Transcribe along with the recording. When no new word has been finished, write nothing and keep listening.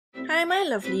Hi my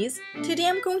lovelies, today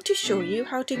I'm going to show you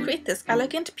how to create this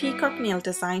elegant peacock nail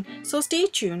design, so stay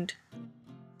tuned.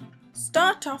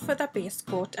 Start off with a base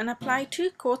coat and apply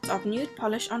 2 coats of nude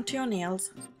polish onto your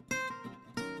nails.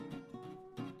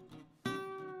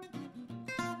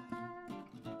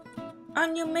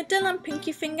 On your middle and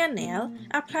pinky fingernail,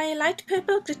 apply a light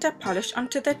purple glitter polish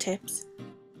onto the tips.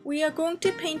 We are going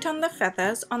to paint on the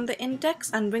feathers on the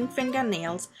index and ring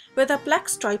fingernails with a black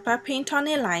striper paint on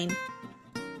a line.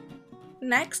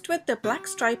 Next, with the black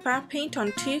striper, paint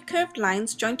on 2 curved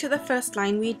lines joined to the first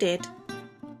line we did.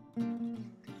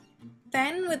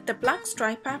 Then with the black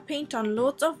striper, paint on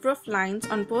loads of rough lines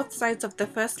on both sides of the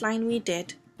first line we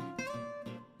did.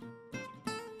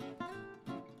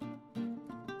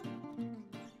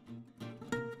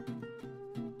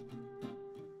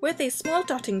 With a small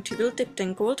dotting tool dipped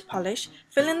in gold polish,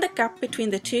 fill in the gap between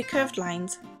the 2 curved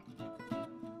lines.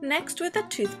 Next, with a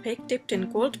toothpick dipped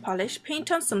in gold polish,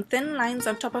 paint on some thin lines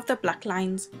on top of the black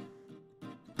lines.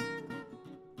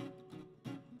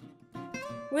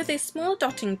 With a small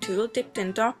dotting tool dipped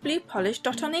in dark blue polish,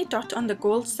 dot on a dot on the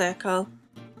gold circle.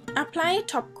 Apply a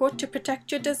top coat to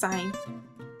protect your design.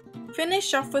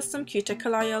 Finish off with some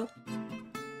cuticle oil.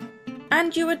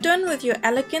 And you are done with your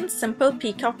elegant, simple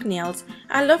peacock nails.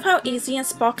 I love how easy and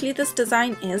sparkly this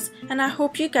design is, and I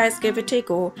hope you guys give it a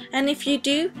go. And if you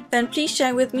do, then please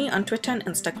share with me on Twitter and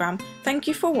Instagram. Thank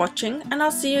you for watching, and I'll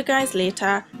see you guys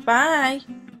later. Bye!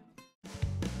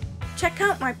 Check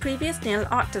out my previous nail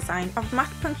art design of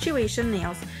matte punctuation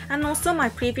nails, and also my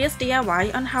previous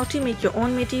DIY on how to make your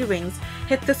own MIDI rings.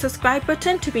 Hit the subscribe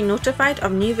button to be notified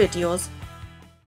of new videos.